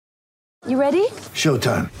You ready?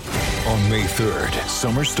 Showtime. On May 3rd,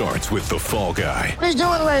 summer starts with The Fall Guy. Let's do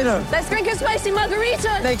it later. Let's drink a spicy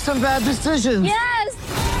margarita. Make some bad decisions. Yes!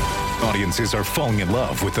 Audiences are falling in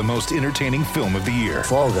love with the most entertaining film of the year.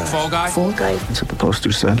 Fall Guy. Fall Guy? Fall Guy. That's what the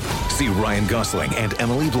poster said. See Ryan Gosling and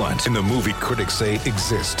Emily Blunt in the movie critics say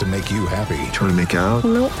exists to make you happy. Trying to make it out?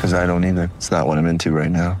 Nope. Because I don't either. It's not what I'm into right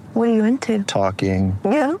now. What are you into? Talking.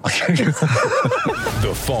 Yeah.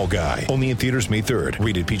 The Fall Guy. Only in theaters May 3rd.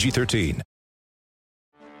 Rated PG-13.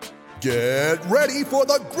 Get ready for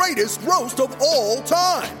the greatest roast of all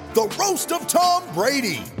time. The Roast of Tom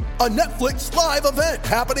Brady. A Netflix live event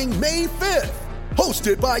happening May 5th.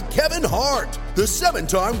 Hosted by Kevin Hart. The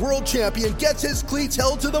 7-time world champion gets his cleats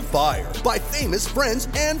held to the fire by famous friends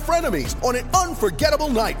and frenemies on an unforgettable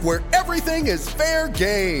night where everything is fair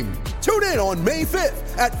game. Tune in on May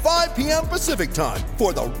 5th at 5 p.m. Pacific time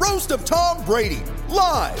for the Roast of Tom Brady.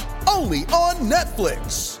 Live only on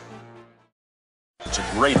Netflix. It's a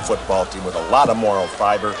great football team with a lot of moral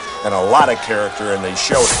fiber and a lot of character, and they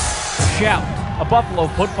showed it. Shout, a Buffalo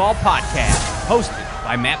football podcast, hosted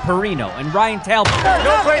by Matt Perino and Ryan Talbot.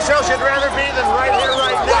 No place else you'd rather be than right here,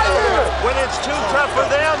 right now. When it's too tough for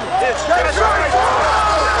them, it's just right.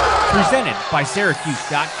 Presented by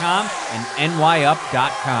Syracuse.com and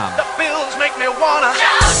NYUp.com. The Bills make me wanna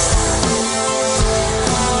shout.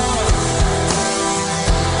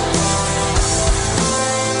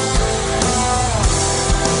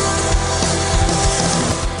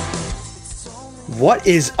 What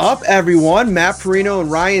is up, everyone? Matt Perino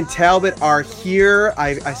and Ryan Talbot are here.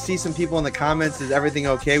 I see some people in the comments. Is everything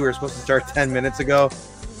okay? We were supposed to start 10 minutes ago.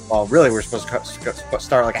 Well, really, we were supposed to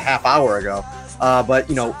start like a half hour ago. But,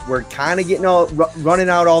 you know, we're kind of getting running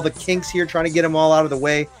out all the kinks here, trying to get them all out of the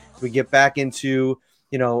way. We get back into,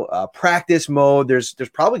 practice mode. There's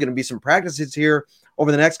probably going to be some practices here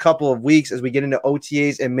over the next couple of weeks as we get into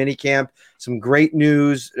OTAs and minicamp. Some great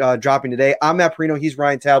news dropping today. I'm Matt Perino. He's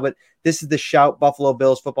Ryan Talbot. This is the Shout Buffalo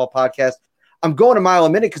Bills football podcast. I'm going a mile a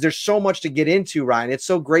minute because there's so much to get into, Ryan. It's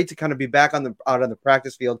so great to kind of be back out on the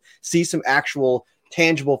practice field, see some actual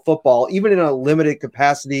tangible football, even in a limited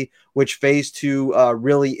capacity, which phase 2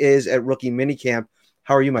 really is at rookie minicamp.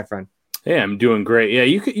 How are you, my friend? Hey, I'm doing great. Yeah,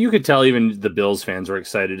 you could tell even the Bills fans were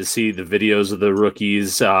excited to see the videos of the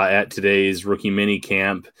rookies at today's rookie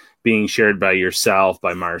minicamp being shared by yourself,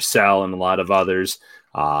 by Marcel, and a lot of others.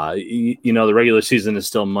 The regular season is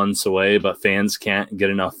still months away, but fans can't get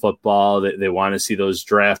enough football. They want to see those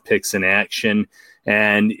draft picks in action.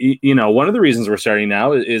 And, one of the reasons we're starting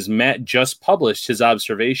now is Matt just published his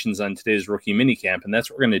observations on today's rookie minicamp, and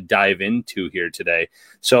that's what we're going to dive into here today.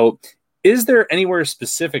 So is there anywhere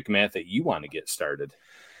specific, Matt, that you want to get started?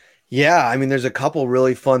 Yeah, I mean, there's a couple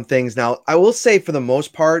really fun things. Now, I will say for the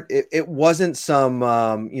most part, it wasn't some,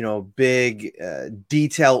 big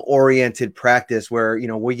detail-oriented practice where,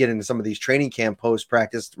 we get into some of these training camp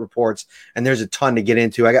post-practice reports, and there's a ton to get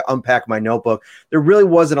into. I got to unpack my notebook. There really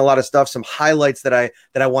wasn't a lot of stuff, some highlights that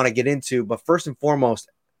I want to get into. But first and foremost,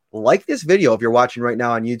 like this video if you're watching right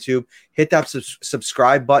now on YouTube. Hit that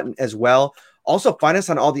subscribe button as well. Also, find us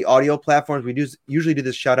on all the audio platforms. We usually do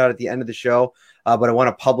this shout out at the end of the show, but I want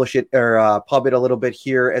to publish it or pub it a little bit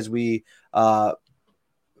here as we want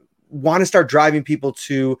to start driving people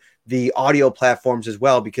to the audio platforms as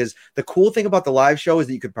well. Because the cool thing about the live show is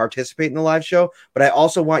that you could participate in the live show, but I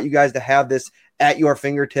also want you guys to have this at your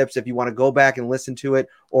fingertips. If you want to go back and listen to it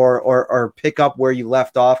or pick up where you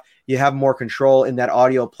left off, you have more control in that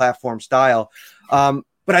audio platform style.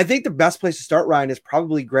 But I think the best place to start, Ryan, is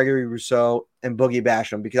probably Gregory Rousseau and Boogie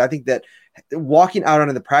Basham, because I think that walking out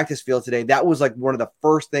onto the practice field today, that was like one of the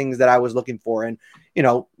first things that I was looking for. And,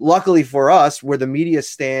 luckily for us, where the media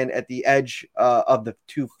stand at the edge of the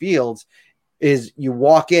two fields is you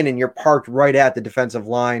walk in and you're parked right at the defensive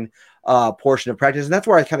line portion of practice. And that's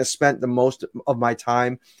where I kind of spent the most of my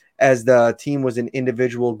time as the team was in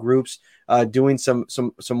individual groups doing some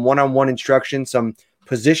one-on-one instruction, some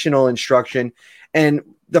positional instruction. And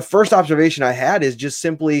the first observation I had is just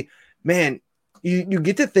simply, man, you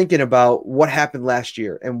get to thinking about what happened last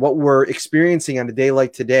year and what we're experiencing on a day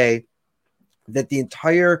like today, that the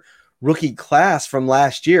entire rookie class from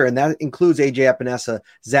last year, and that includes A.J. Epinesa,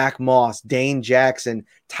 Zach Moss, Dane Jackson,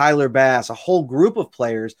 Tyler Bass, a whole group of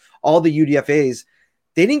players, all the UDFAs,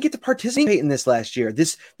 they didn't get to participate in this last year.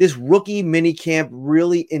 This rookie minicamp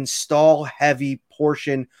really install heavy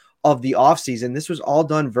portion of the offseason. This was all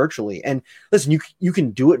done virtually. And listen, you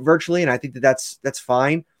can do it virtually, and I think that's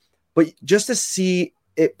fine. But just to see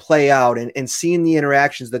it play out and seeing the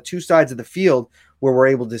interactions, the two sides of the field where we're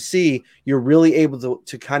able to see, you're really able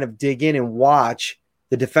to kind of dig in and watch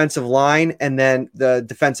the defensive line, and then the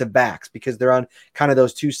defensive backs, because they're on kind of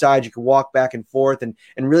those two sides. You can walk back and forth and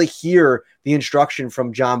really hear the instruction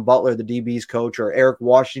from John Butler, the DB's coach, or Eric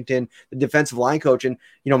Washington, the defensive line coach. And,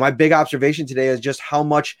 my big observation today is just how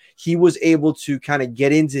much he was able to kind of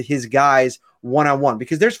get into his guys one-on-one,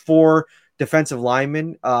 because there's 4 defensive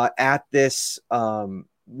linemen at this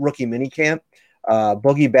rookie minicamp.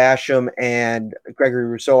 Boogie Basham and Gregory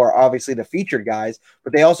Rousseau are obviously the featured guys,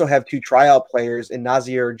 but they also have 2 tryout players in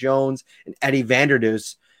Nazir Jones and Eddie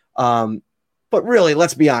Vanderdoes. But really,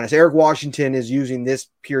 let's be honest, Eric Washington is using this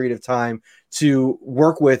period of time to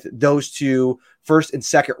work with those 2 first and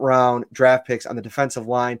second round draft picks on the defensive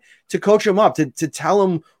line to coach them up, to tell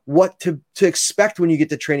them what to expect when you get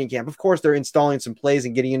to training camp. Of course, they're installing some plays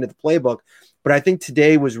and getting into the playbook, but I think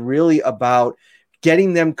today was really about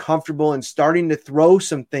getting them comfortable and starting to throw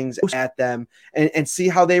some things at them and see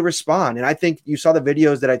how they respond. And I think you saw the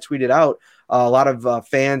videos that I tweeted out, a lot of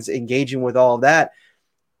fans engaging with all of that.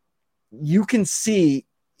 You can see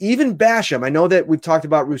even Basham. I know that we've talked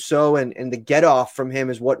about Rousseau and the get off from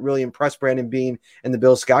him is what really impressed Brandon Beane and the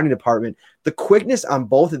Bills scouting department. The quickness on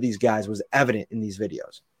both of these guys was evident in these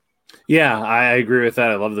videos. Yeah, I agree with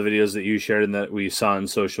that. I love the videos that you shared and that we saw on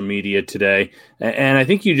social media today. And I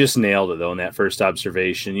think you just nailed it, though, in that first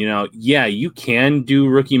observation. You can do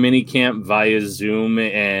rookie minicamp via Zoom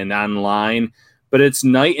and online, but it's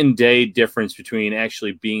night and day difference between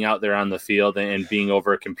actually being out there on the field and being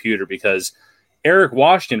over a computer, because Eric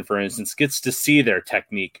Washington, for instance, gets to see their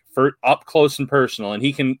technique for up close and personal, and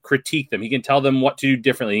he can critique them. He can tell them what to do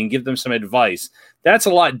differently and give them some advice. That's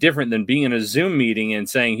a lot different than being in a Zoom meeting and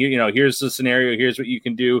saying, here's the scenario, here's what you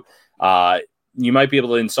can do. You might be able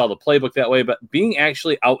to install the playbook that way, but being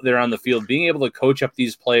actually out there on the field, being able to coach up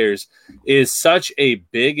these players is such a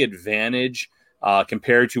big advantage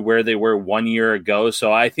compared to where they were 1 year ago.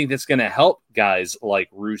 So I think that's going to help guys like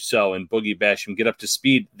Rousseau and Boogie Basham get up to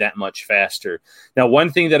speed that much faster. Now,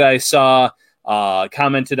 one thing that I saw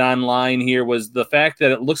commented online here was the fact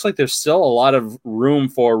that it looks like there's still a lot of room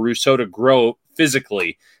for Rousseau to grow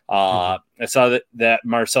physically. I saw that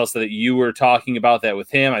Marcel said that you were talking about that with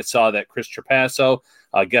him. I saw that Chris Trapasso,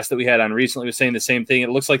 a guest that we had on recently, was saying the same thing. It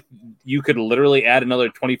looks like you could literally add another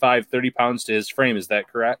 25, 30 pounds to his frame. Is that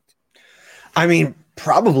correct? I mean,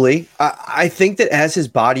 probably. I think that as his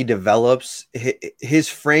body develops, his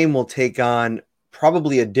frame will take on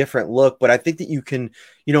probably a different look, but I think that you can,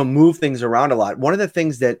 move things around a lot. One of the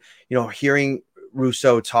things that, hearing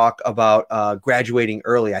Rousseau talk about graduating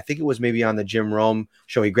early, I think it was maybe on the Jim Rome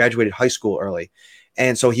show, he graduated high school early.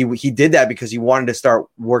 And so he did that because he wanted to start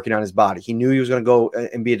working on his body. He knew he was going to go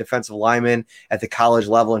and be a defensive lineman at the college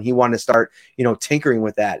level, and he wanted to start, tinkering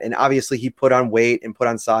with that. And obviously, he put on weight and put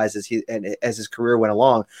on size as his career went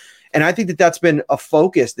along. And I think that that's been a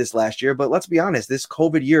focus this last year. But let's be honest, this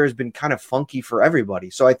COVID year has been kind of funky for everybody.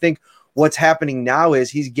 So I think what's happening now is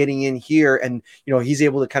he's getting in here, and he's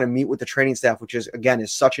able to kind of meet with the training staff, which is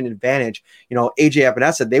such an advantage. AJ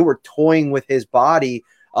Epinesa, they were toying with his body.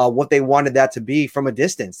 What they wanted that to be from a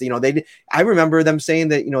distance. I remember them saying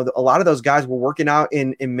that, a lot of those guys were working out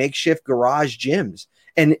in makeshift garage gyms.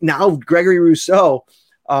 And now Gregory Rousseau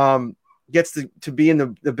gets to be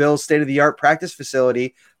in the Bills state-of-the-art practice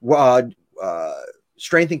facility,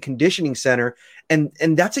 strength and conditioning center. And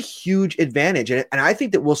that's a huge advantage. And I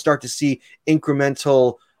think that we'll start to see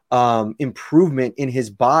incremental improvement in his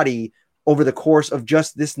body over the course of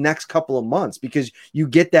just this next couple of months, because you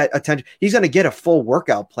get that attention. He's going to get a full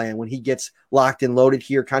workout plan when he gets locked and loaded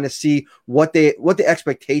here, kind of see what the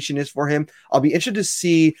expectation is for him. I'll be interested to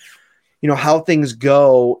see, how things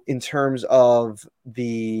go in terms of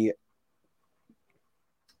the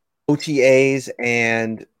OTAs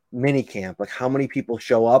and minicamp, like how many people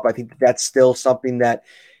show up. I think that's still something that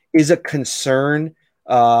is a concern.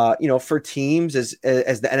 For teams, as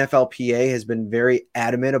the NFLPA has been very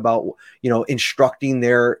adamant about, instructing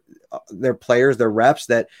their players, their reps,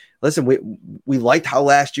 that listen, we liked how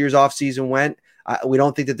last year's offseason went. We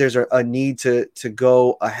don't think that there's a need to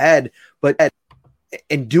go ahead,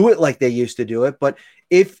 and do it like they used to do it. But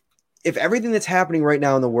if everything that's happening right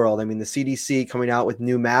now in the world, I mean, the CDC coming out with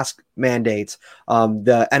new mask mandates,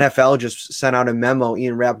 the NFL just sent out a memo.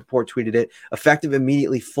 Ian Rappaport tweeted it. Effective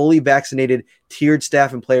immediately, fully vaccinated tiered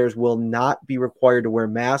staff and players will not be required to wear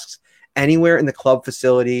masks anywhere in the club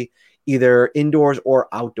facility, either indoors or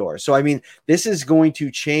outdoors. So, I mean, this is going to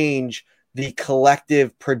change the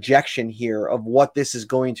collective projection here of what this is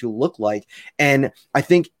going to look like. And I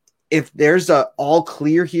think if there's a all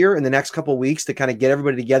clear here in the next couple of weeks to kind of get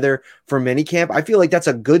everybody together for minicamp, I feel like that's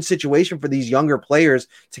a good situation for these younger players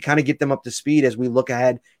to kind of get them up to speed as we look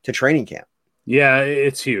ahead to training camp. Yeah,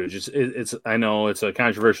 it's huge. It's I know it's a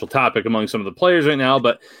controversial topic among some of the players right now,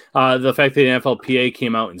 but the fact that the NFLPA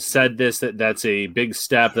came out and said that's a big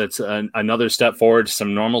step. That's another step forward to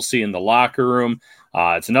some normalcy in the locker room.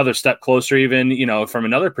 It's another step closer, even from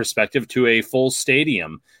another perspective, to a full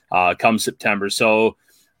stadium come September. So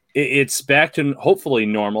it's back to hopefully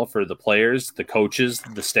normal for the players, the coaches,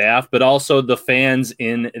 the staff, but also the fans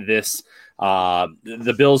in this.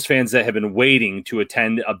 The Bills fans that have been waiting to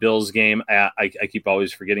attend a Bills game at, I keep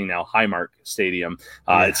always forgetting now, Highmark Stadium.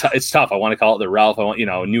 It's tough. I want to call it the Ralph. I want,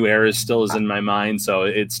 New Era still is in my mind. So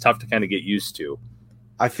it's tough to kind of get used to.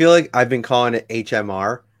 I feel like I've been calling it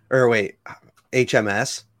HMS.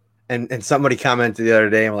 And somebody commented the other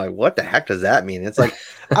day, I'm like, what the heck does that mean? It's like,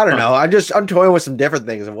 I don't know. I'm toying with some different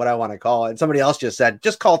things of what I want to call it. And somebody else just said,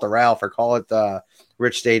 just call it the Ralph or call it the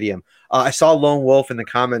Rich Stadium. I saw Lone Wolf in the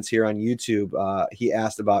comments here on YouTube. He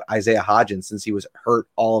asked about Isaiah Hodgins since he was hurt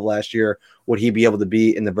all of last year. Would he be able to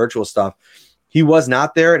be in the virtual stuff? He was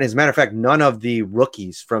not there. And as a matter of fact, none of the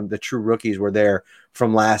rookies from the true rookies were there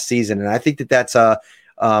from last season. And I think that's I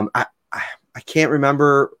can't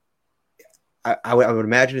remember. I would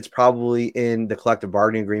imagine it's probably in the collective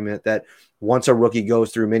bargaining agreement that once a rookie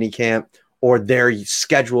goes through minicamp or their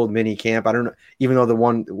scheduled minicamp, I don't know, even though the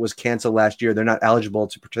one was canceled last year, they're not eligible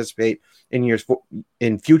to participate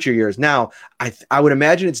in future years. Now, I would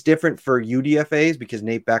imagine it's different for UDFAs because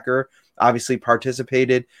Nate Becker obviously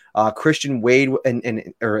participated. Christian Wade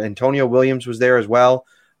or Antonio Williams was there as well.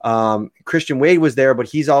 Christian Wade was there, but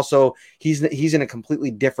he's in a completely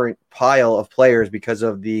different pile of players because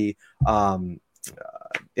of the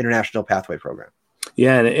International Pathway Program.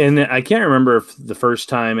 Yeah, and I can't remember if the first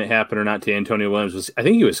time it happened or not to Antonio Williams I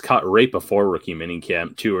think he was cut right before rookie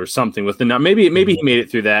minicamp too, or something with the maybe he made it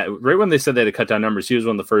through that right when they said they had to cut down numbers. He was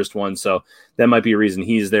one of the first ones, so that might be a reason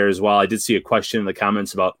he's there as well. I did see a question in the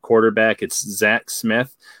comments about quarterback. It's Zach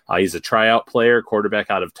Smith. He's a tryout player, quarterback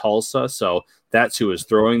out of Tulsa, so that's who is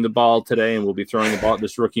throwing the ball today, and will be throwing the ball at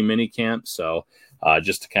this rookie minicamp. So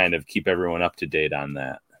just to kind of keep everyone up to date on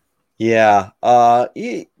that. Yeah.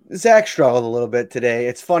 Zach struggled a little bit today.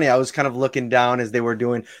 It's funny. I was kind of looking down as they were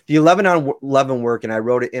doing the 11-on-11 work, and I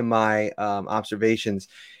wrote it in my observations.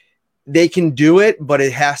 They can do it, but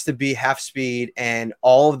it has to be half speed, and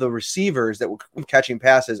all of the receivers that were catching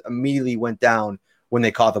passes immediately went down when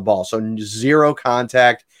they caught the ball. So zero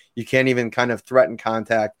contact. You can't even kind of threaten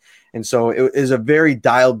contact. And so it is a very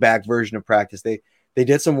dialed back version of practice. They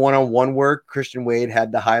did some one-on-one work. Christian Wade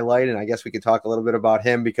had the highlight, and I guess we could talk a little bit about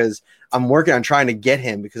him because I'm working on trying to get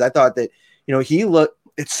him because I thought that,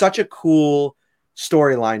 it's such a cool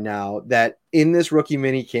storyline now that in this rookie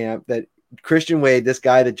mini camp that Christian Wade, this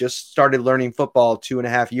guy that just started learning football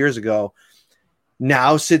 2.5 years ago,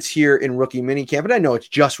 now sits here in rookie mini camp. And I know it's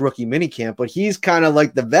just rookie mini camp, but he's kind of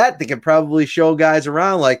like the vet that can probably show guys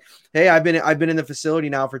around like, hey, I've been in the facility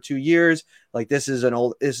now for 2 years. Like this is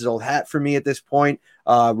old hat for me at this point,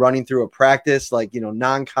 running through a practice, like,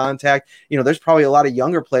 non-contact, there's probably a lot of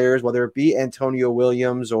younger players, whether it be Antonio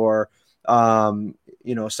Williams or, some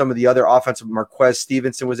of the other offensive, Marquez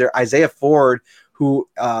Stevenson was there, Isaiah Ford, who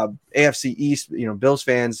AFC East, Bills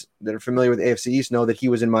fans that are familiar with AFC East know that he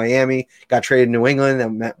was in Miami, got traded to New England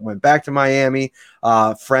and went back to Miami,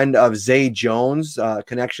 friend of Zay Jones,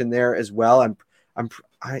 connection there as well.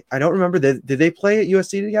 I don't remember. Did they play at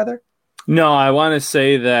USC together? No, I want to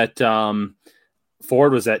say that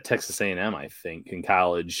Ford was at Texas A&M, I think, in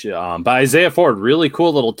college. But Isaiah Ford, really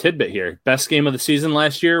cool little tidbit here. Best game of the season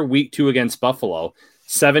last year, week 2 against Buffalo.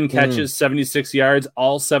 7 catches, 76 yards,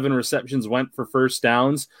 all 7 receptions went for first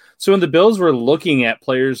downs. So when the Bills were looking at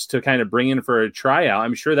players to kind of bring in for a tryout,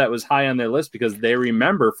 I'm sure that was high on their list because they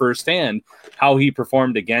remember firsthand how he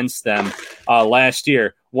performed against them last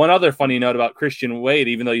year. One other funny note about Christian Wade,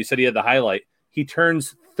 even though you said he had the highlight, he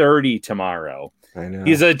turns 30 tomorrow. I know.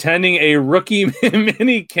 He's attending a rookie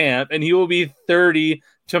mini camp, and he will be 30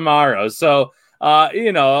 tomorrow. So, a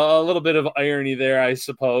little bit of irony there, I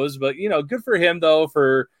suppose. But, good for him, though,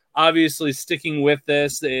 for obviously sticking with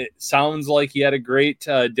this. It sounds like he had a great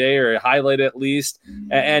day, or a highlight at least.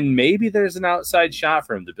 And maybe there's an outside shot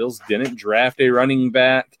for him. The Bills didn't draft a running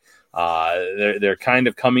back. They're kind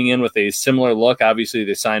of coming in with a similar look. Obviously,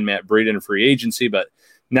 they signed Matt Breida in free agency, but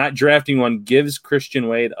not drafting one gives Christian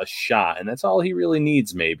Wade a shot. And that's all he really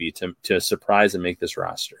needs, maybe, to surprise and make this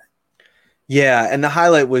roster. Yeah, and the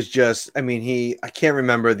highlight was just, I can't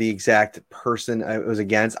remember the exact person it was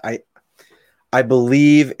against. I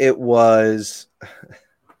believe it was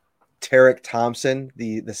Tarek Thompson,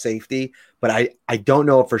 the safety, but I don't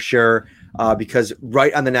know for sure because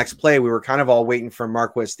right on the next play, we were kind of all waiting for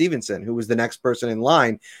Marquez Stevenson, who was the next person in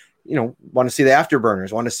line, want to see the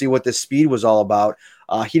afterburners, want to see what this speed was all about.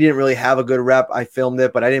 He didn't really have a good rep. I filmed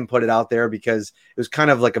it, but I didn't put it out there because it was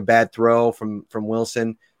kind of like a bad throw from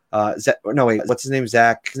Wilson. What's his name?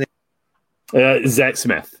 Zach Smith.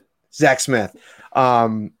 Zach Smith.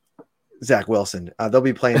 Zach Wilson. They'll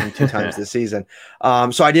be playing him 2 times this season.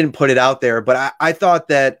 So I didn't put it out there, but I thought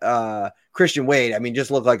that Christian Wade,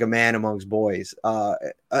 just looked like a man amongst boys on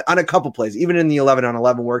a couple plays, even in the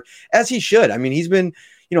 11-on-11 work, as he should. He's been,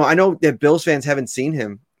 I know that Bills fans haven't seen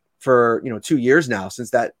him for, 2 years now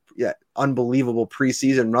since that unbelievable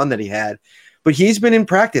preseason run that he had, but he's been in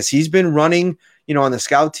practice. He's been running, on the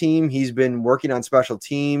scout team. He's been working on special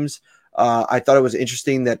teams. I thought it was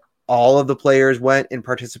interesting that all of the players went and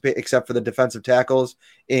participated except for the defensive tackles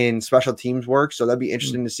in special teams work. So that'd be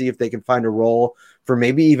interesting to see if they can find a role for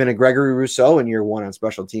maybe even a Gregory Rousseau in year 1 on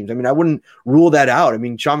special teams. I wouldn't rule that out.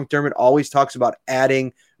 Sean McDermott always talks about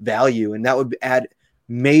adding value, and that would add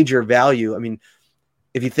major value.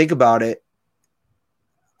 If you think about it,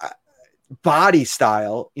 body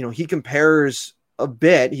style, he compares a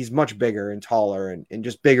bit. He's much bigger and taller and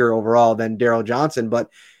just bigger overall than Daryl Johnson, but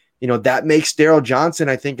that makes Daryl Johnson,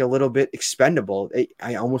 I think, a little bit expendable.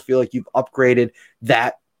 I almost feel like you've upgraded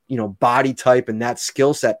that, body type and that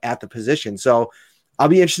skill set at the position. So I'll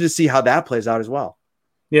be interested to see how that plays out as well.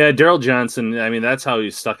 Yeah, Daryl Johnson, that's how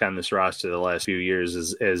he's stuck on this roster the last few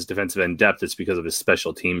years as defensive end depth. It's because of his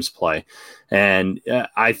special teams play. And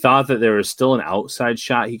I thought that there was still an outside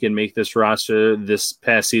shot he could make this roster this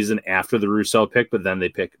past season after the Rousseau pick, but then they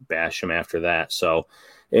pick Basham after that. So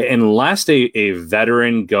unless a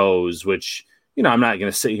veteran goes, which, I'm not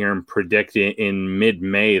going to sit here and predict in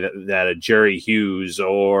mid-May that a Jerry Hughes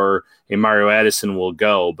or a Mario Addison will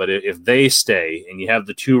go. But if they stay and you have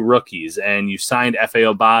the 2 rookies and you signed F.A.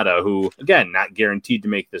 Obata, who, again, not guaranteed to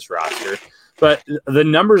make this roster, but the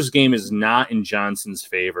numbers game is not in Johnson's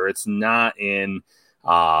favor. It's not in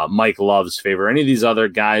Mike Love's favor. Any of these other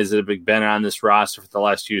guys that have been on this roster for the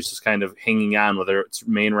last few years just kind of hanging on, whether it's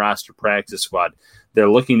main roster, practice squad. They're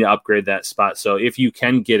looking to upgrade that spot. So if you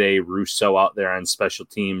can get a Rousseau out there on special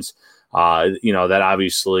teams, that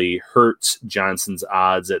obviously hurts Johnson's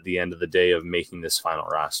odds at the end of the day of making this final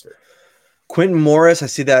roster. Quentin Morris, I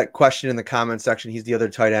see that question in the comment section. He's the other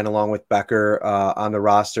tight end along with Becker on the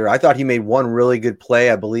roster. I thought he made one really good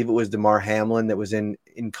play. I believe it was DeMar Hamlin that was in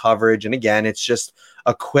coverage. And again, it's just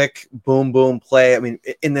a quick boom, boom play.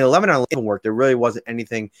 In the 11-on-11 work, there really wasn't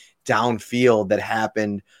anything downfield that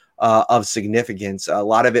happened of significance. A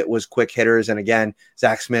lot of it was quick hitters. And again,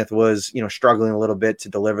 Zach Smith was, struggling a little bit to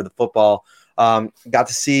deliver the football. Got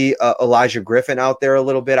to see Elijah Griffin out there a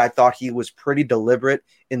little bit. I thought he was pretty deliberate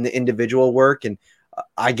in the individual work. And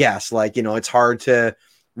I guess it's hard to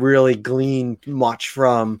really glean much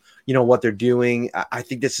from, what they're doing. I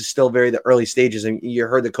think this is still the early stages. And you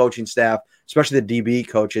heard the coaching staff, especially the DB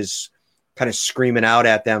coaches, kind of screaming out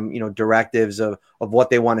at them, directives of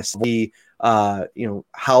what they want to see,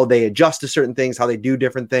 how they adjust to certain things, how they do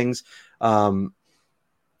different things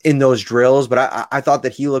in those drills. But I thought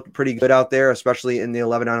that he looked pretty good out there, especially in the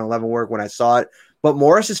 11-on-11 work when I saw it. But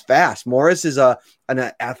Morris is fast. Morris is an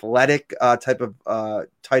athletic type of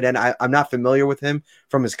tight end. I'm not familiar with him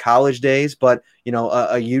from his college days, but, a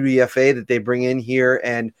UDFA that they bring in here.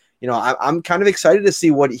 And, I'm kind of excited to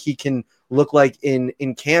see what he can look like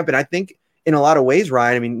in camp. And I think in a lot of ways,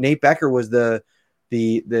 Ryan, Nate Becker was the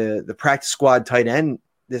practice squad tight end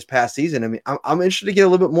this past season. I'm interested to get a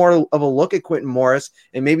little bit more of a look at Quentin Morris,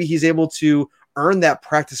 and maybe he's able to earn that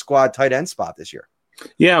practice squad tight end spot this year.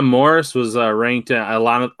 Yeah, Morris was ranked on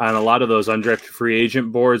a lot of those undrafted free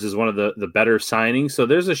agent boards as one of the better signings. So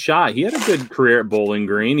there's a shot. He had a good career at Bowling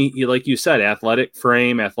Green. He like you said, athletic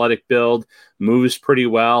frame, athletic build, moves pretty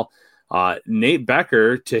well. Nate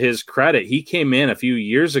Becker, to his credit, he came in a few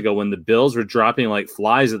years ago when the Bills were dropping like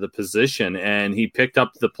flies at the position, and he picked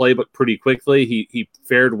up the playbook pretty quickly. He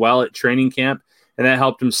fared well at training camp, and that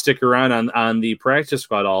helped him stick around on the practice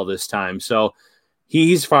squad all this time. So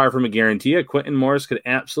he's far from a guarantee. Quentin Morris could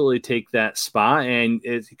absolutely take that spot, and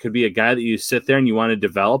it could be a guy that you sit there and you want to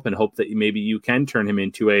develop and hope that maybe you can turn him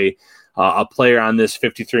into a player on this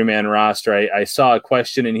 53-man roster. I saw a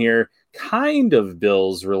question in here, kind of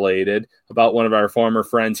Bills related, about one of our former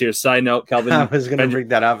friends here. Side note, Kelvin. I was going to bring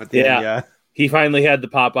that up at the end. Yeah. He finally had the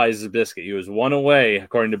Popeyes biscuit. He was one away,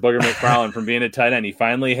 according to Booger McFarland, from being a tight end. He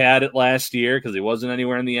finally had it last year because he wasn't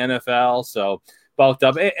anywhere in the NFL. So bulked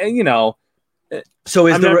up. And, so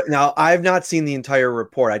now I've not seen the entire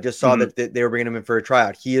report. I just saw that they were bringing him in for a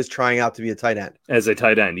tryout. He is trying out to be a tight end. As a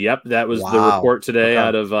tight end. Yep. That was the report today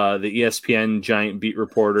out of the ESPN Giant beat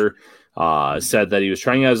reporter. said that he was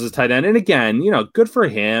trying out as a tight end. And again, good for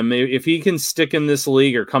him. If he can stick in this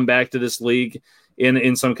league or come back to this league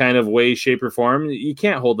in some kind of way, shape, or form, you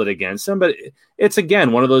can't hold it against him. But it's,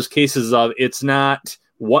 again, one of those cases of it's not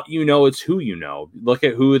what you know, it's who you know. Look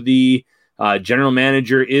at who the general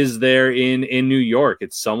manager is there in New York.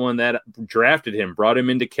 It's someone that drafted him, brought him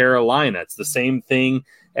into Carolina. It's the same thing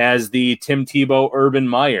as the Tim Tebow, Urban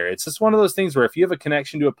Meyer. It's just one of those things where if you have a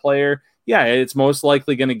connection to a player, yeah, it's most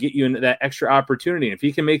likely going to get you into that extra opportunity. And if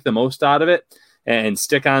he can make the most out of it and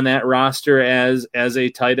stick on that roster as a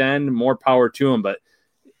tight end, more power to him. But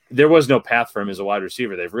there was no path for him as a wide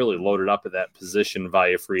receiver. They've really loaded up at that position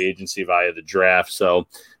via free agency, via the draft. So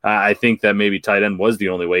I think that maybe tight end was the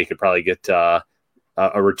only way he could probably get a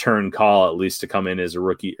return call, at least to come in as a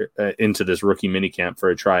rookie into this rookie minicamp for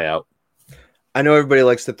a tryout. I know everybody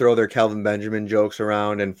likes to throw their Kelvin Benjamin jokes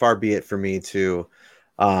around, and far be it for me to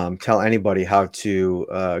tell anybody how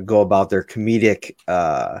to go about their comedic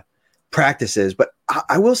practices. But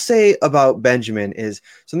I will say about Benjamin is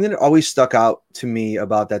something that always stuck out to me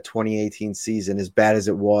about that 2018 season, as bad as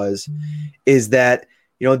it was, is that,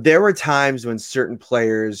 there were times when certain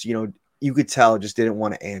players, you could tell just didn't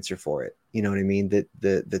want to answer for it. You know what I mean?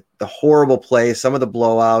 The horrible play, some of the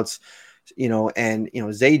blowouts,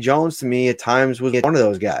 Zay Jones to me at times was one of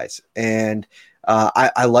those guys. And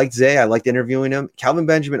I liked Zay. I liked interviewing him. Kelvin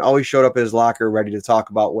Benjamin always showed up at his locker ready to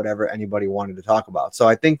talk about whatever anybody wanted to talk about. So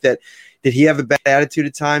I think that did he have a bad attitude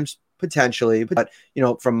at times? Potentially. But,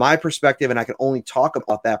 from my perspective, and I can only talk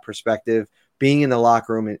about that perspective, being in the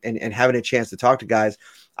locker room and having a chance to talk to guys,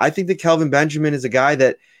 I think that Kelvin Benjamin is a guy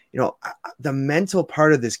that, the mental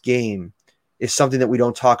part of this game is something that we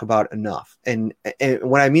don't talk about enough. And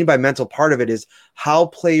what I mean by mental part of it is how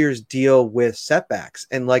players deal with setbacks.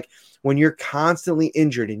 And like when you're constantly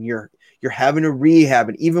injured and you're having to rehab,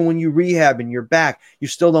 and even when you rehab and you're back, you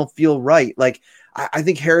still don't feel right. Like I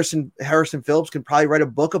think Harrison Phillips can probably write a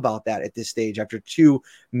book about that at this stage after two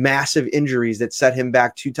massive injuries that set him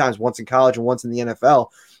back two times, once in college and once in the NFL.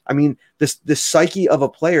 I mean, the psyche of a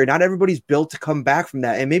player, not everybody's built to come back from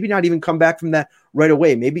that, and maybe not even come back from that right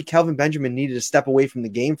away. Maybe Kelvin Benjamin needed to step away from the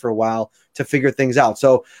game for a while to figure things out.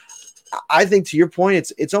 So I think, to your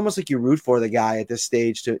point, it's almost like you root for the guy at this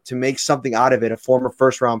stage to make something out of it, a former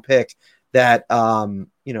first-round pick that,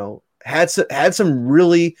 had some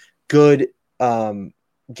really good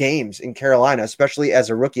games in Carolina, especially as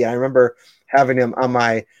a rookie. I remember having him on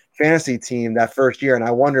my fantasy team that first year, and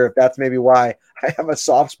I wonder if that's maybe why I have a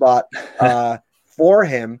soft spot for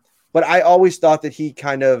him. But I always thought that he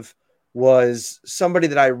kind of was somebody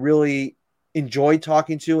that I really enjoyed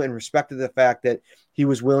talking to and respected the fact that he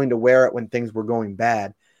was willing to wear it when things were going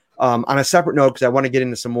bad. On a separate note, because I want to get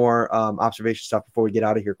into some more observation stuff before we get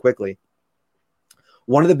out of here quickly.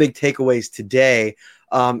 One of the big takeaways today,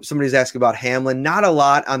 somebody's asking about Hamlin. Not a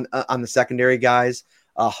lot on the secondary guys.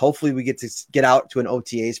 Hopefully we get to get out to an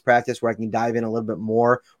OTAs practice where I can dive in a little bit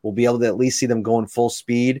more. We'll be able to at least see them going full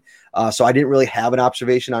speed. So I didn't really have an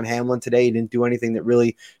observation on Hamlin today. He didn't do anything that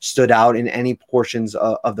really stood out in any portions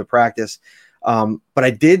of the practice. But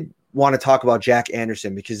I did want to talk about Jack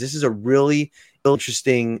Anderson, because this is a really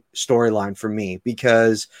interesting storyline for me,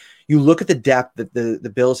 because you look at the depth that the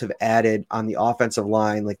Bills have added on the offensive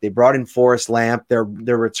line. Like, they brought in Forrest Lamp. They're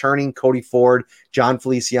returning Cody Ford, John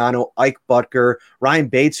Feliciano, Ike Butker, Ryan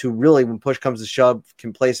Bates, who really, when push comes to shove,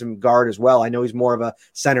 can play some guard as well. I know he's more of a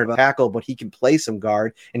center tackle, but he can play some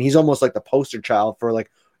guard, and he's almost like the poster child for like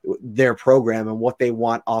their program and what they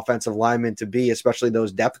want offensive linemen to be, especially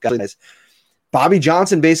those depth guys. Bobby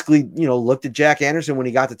Johnson basically, looked at Jack Anderson when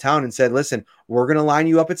he got to town and said, listen, we're going to line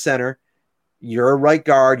you up at center. You're a right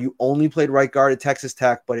guard. You only played right guard at Texas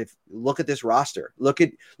Tech, but look at this roster, look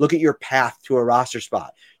at your path to a roster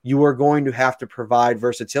spot. You are going to have to provide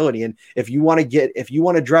versatility. And if you want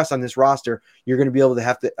to dress on this roster, you're going to be able to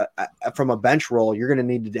have to, from a bench role, you're going to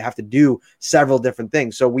need to have to do several different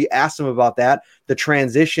things. So we asked him about that, the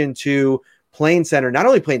transition to playing center, not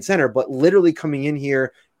only playing center, but literally coming in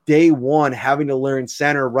here day one, having to learn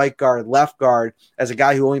center, right guard, left guard as a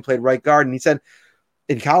guy who only played right guard. And he said,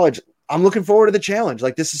 in college, I'm looking forward to the challenge.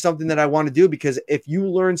 Like, this is something that I want to do, because if you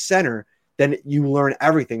learn center, then you learn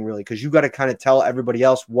everything, really, because you got to kind of tell everybody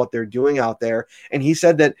else what they're doing out there. And he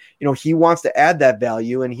said that, he wants to add that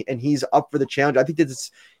value, and he's up for the challenge. I think that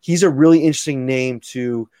he's a really interesting name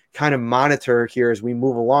to kind of monitor here as we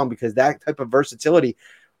move along, because that type of versatility,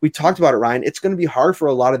 we talked about it, Ryan, it's going to be hard for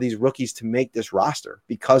a lot of these rookies to make this roster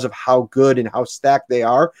because of how good and how stacked they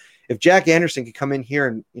are. If Jack Anderson could come in here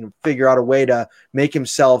and, figure out a way to make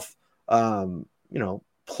himself,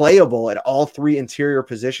 playable at all three interior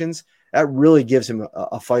positions, that really gives him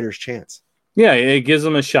a fighter's chance. Yeah, it gives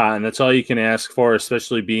them a shot, and that's all you can ask for,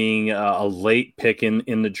 especially being a late pick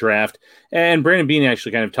in the draft. And Brandon Beane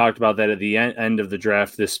actually kind of talked about that at the end of the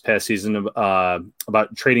draft this past season,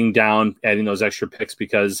 about trading down, adding those extra picks,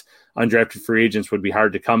 because undrafted free agents would be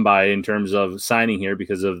hard to come by in terms of signing here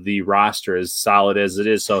because of the roster as solid as it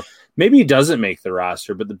is. So maybe he doesn't make the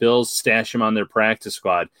roster, but the Bills stash him on their practice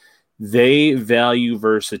squad. They value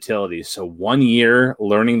versatility. So 1 year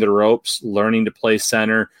learning the ropes, learning to play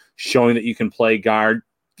center, showing that you can play guard,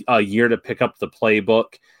 a year to pick up the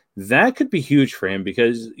playbook. That could be huge for him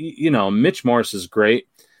because, Mitch Morse is great,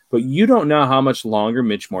 but you don't know how much longer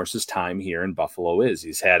Mitch Morse's time here in Buffalo is.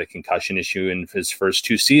 He's had a concussion issue in his first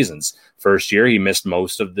 2 seasons. First year, he missed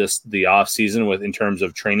most of the offseason in terms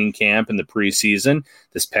of training camp and the preseason.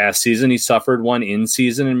 This past season, he suffered one in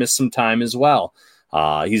season and missed some time as well.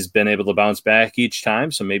 He's been able to bounce back each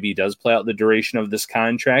time, so maybe he does play out the duration of this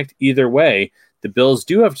contract. Either way, the Bills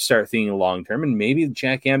do have to start thinking long-term, and maybe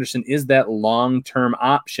Jack Anderson is that long-term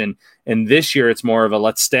option. And this year it's more of a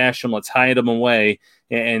let's stash him, let's hide him away,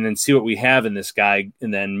 and then see what we have in this guy,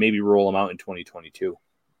 and then maybe roll him out in 2022.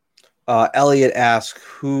 Elliot asks,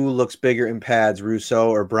 who looks bigger in pads, Rousseau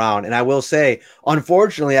or Brown? And I will say,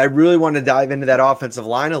 unfortunately, I really want to dive into that offensive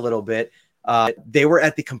line a little bit. They were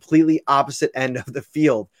at the completely opposite end of the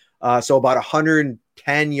field, so about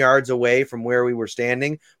 110 yards away from where we were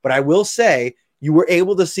standing. But I will say, you were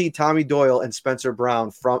able to see Tommy Doyle and Spencer Brown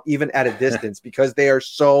from even at a distance because they are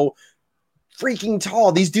so freaking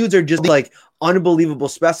tall. These dudes are just like unbelievable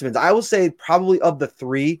specimens. I will say probably of the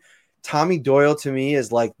 3, Tommy Doyle to me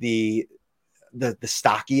is like the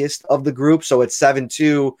stockiest of the group. So it's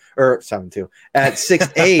 7'2" at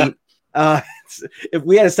 6'8". If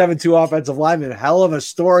we had a 7'2" offensive lineman, hell of a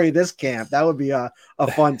story this camp. That would be a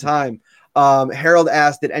fun time. Harold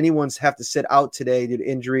asked, did anyone have to sit out today due to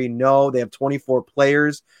injury? No, they have 24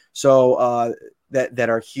 players. So that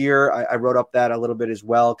are here. I wrote up that a little bit as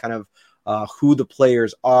well, kind of who the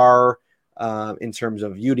players are in terms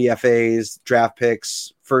of UDFAs, draft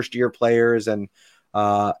picks, first-year players, and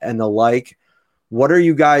the like. What are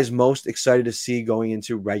you guys most excited to see going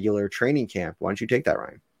into regular training camp? Why don't you take that,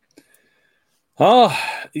 Ryan? Oh,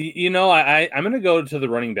 I'm going to go to the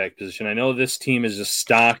running back position. I know this team is just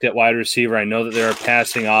stocked at wide receiver. I know that they're a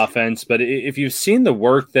passing offense, but if you've seen the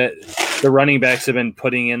work that the running backs have been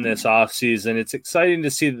putting in this offseason, it's exciting to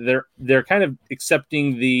see that they're kind of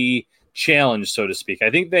accepting the challenge, so to speak. I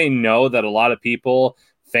think they know that a lot of people,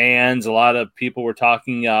 fans, a lot of people were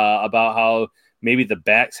talking about how maybe the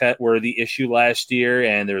backs were the issue last year,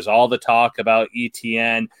 and there's all the talk about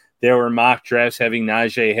ETN. There were mock drafts having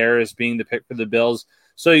Najee Harris being the pick for the Bills.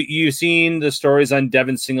 So you've seen the stories on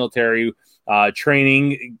Devin Singletary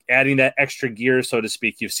training, adding that extra gear, so to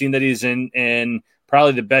speak. You've seen that he's in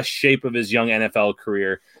probably the best shape of his young NFL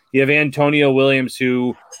career. You have Antonio Williams,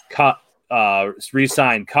 who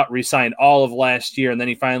re-signed all of last year, and then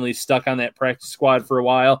he finally stuck on that practice squad for a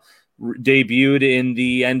while, debuted in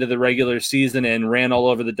the end of the regular season and ran all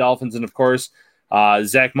over the Dolphins. And, of course,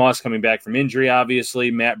 Zach Moss coming back from injury,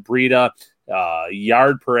 obviously. Matt Breida,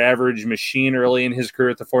 yard per average machine early in his career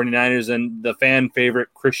at the 49ers, and the fan favorite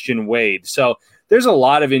Christian Wade. So there's a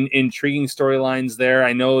lot of intriguing storylines there.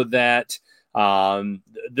 I know that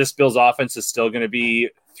this Bills offense is still going to be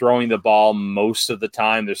throwing the ball most of the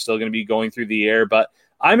time. They're still going to be going through the air, but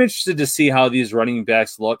I'm interested to see how these running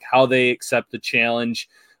backs look, how they accept the challenge,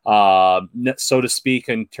 so to speak,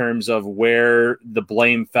 in terms of where the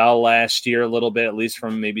blame fell last year a little bit, at least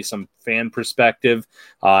from maybe some fan perspective,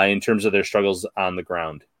 in terms of their struggles on the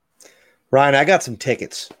ground. Ryan, I got some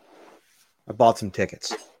tickets. I bought some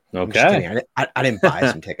tickets. Okay. I didn't buy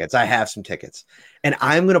some tickets. I have some tickets. And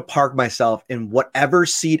I'm going to park myself in whatever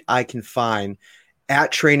seat I can find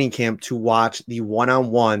at training camp to watch the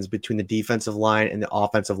one-on-ones between the defensive line and the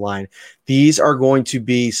offensive line. These are going to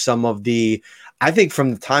be some of the, I think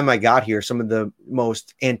from the time I got here, some of the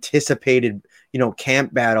most anticipated,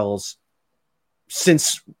 camp battles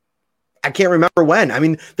since I can't remember when. I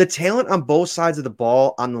mean, the talent on both sides of the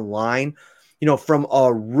ball on the line, from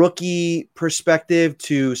a rookie perspective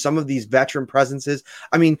to some of these veteran presences.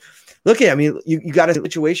 I mean, you got a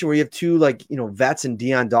situation where you have two vets and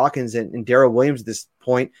Deion Dawkins and Darrell Williams at this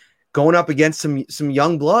point going up against some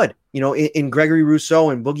young blood, in Gregory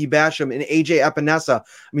Rousseau and Boogie Basham and AJ Epinesa. I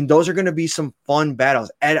mean, those are going to be some fun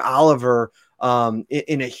battles. Ed Oliver,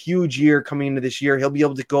 in a huge year coming into this year, he'll be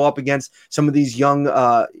able to go up against some of these young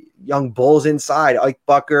bulls inside. Ike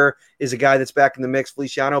Bucker is a guy that's back in the mix,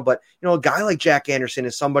 Feliciano, but a guy like Jack Anderson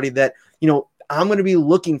is somebody that, I'm going to be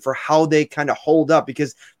looking for how they kind of hold up,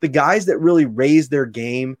 because the guys that really raise their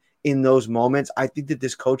game in those moments, I think that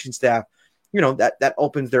this coaching staff that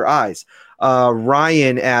opens their eyes.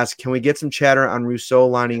 Ryan asked, can we get some chatter on Rousseau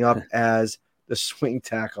lining up as the swing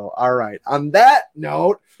tackle? All right. On that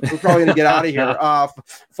note, we're probably going to get out of here.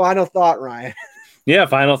 Final thought, Ryan. Yeah,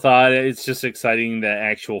 final thought. It's just exciting that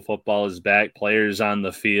actual football is back. Players on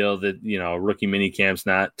the field. That rookie mini camp's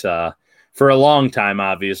not for a long time,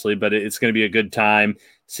 obviously, but it's going to be a good time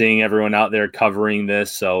seeing everyone out there covering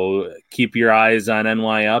this. So keep your eyes on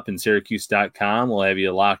NY Up and Syracuse.com. We'll have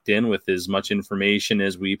you locked in with as much information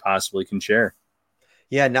as we possibly can share.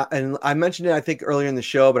 Yeah, and I mentioned it, I think, earlier in the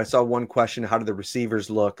show, but I saw one question: how do the receivers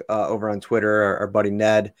look over on Twitter? Our buddy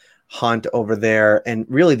Ned Hunt over there, and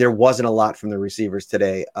really there wasn't a lot from the receivers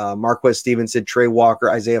today. Marquez Stevenson, Trey Walker,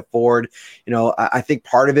 Isaiah Ford. I think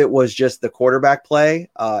part of it was just the quarterback play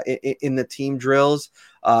in the team drills.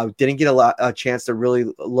 Didn't get a chance to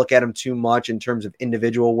really look at him too much in terms of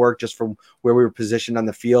individual work, just from where we were positioned on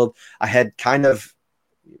the field. I had kind of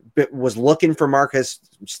was looking for Marquez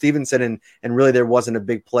Stevenson, and really there wasn't a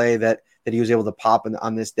big play that he was able to pop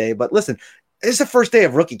on this day. But listen, it's the first day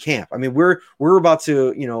of rookie camp. I mean, we're about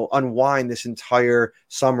to, unwind this entire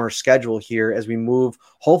summer schedule here as we move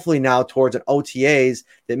hopefully now towards an OTAs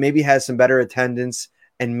that maybe has some better attendance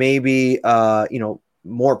and maybe,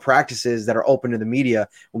 more practices that are open to the media.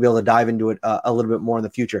 We'll be able to dive into it a little bit more in the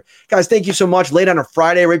future. Guys, thank you so much. Late on a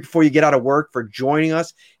Friday, right before you get out of work, for joining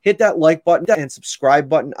us. Hit that like button and subscribe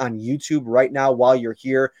button on YouTube right now while you're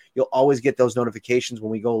here. You'll always get those notifications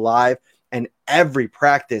when we go live. And every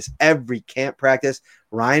practice, every camp practice,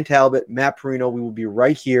 Ryan Talbot, Matt Perino, we will be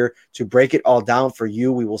right here to break it all down for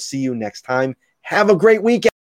you. We will see you next time. Have a great weekend.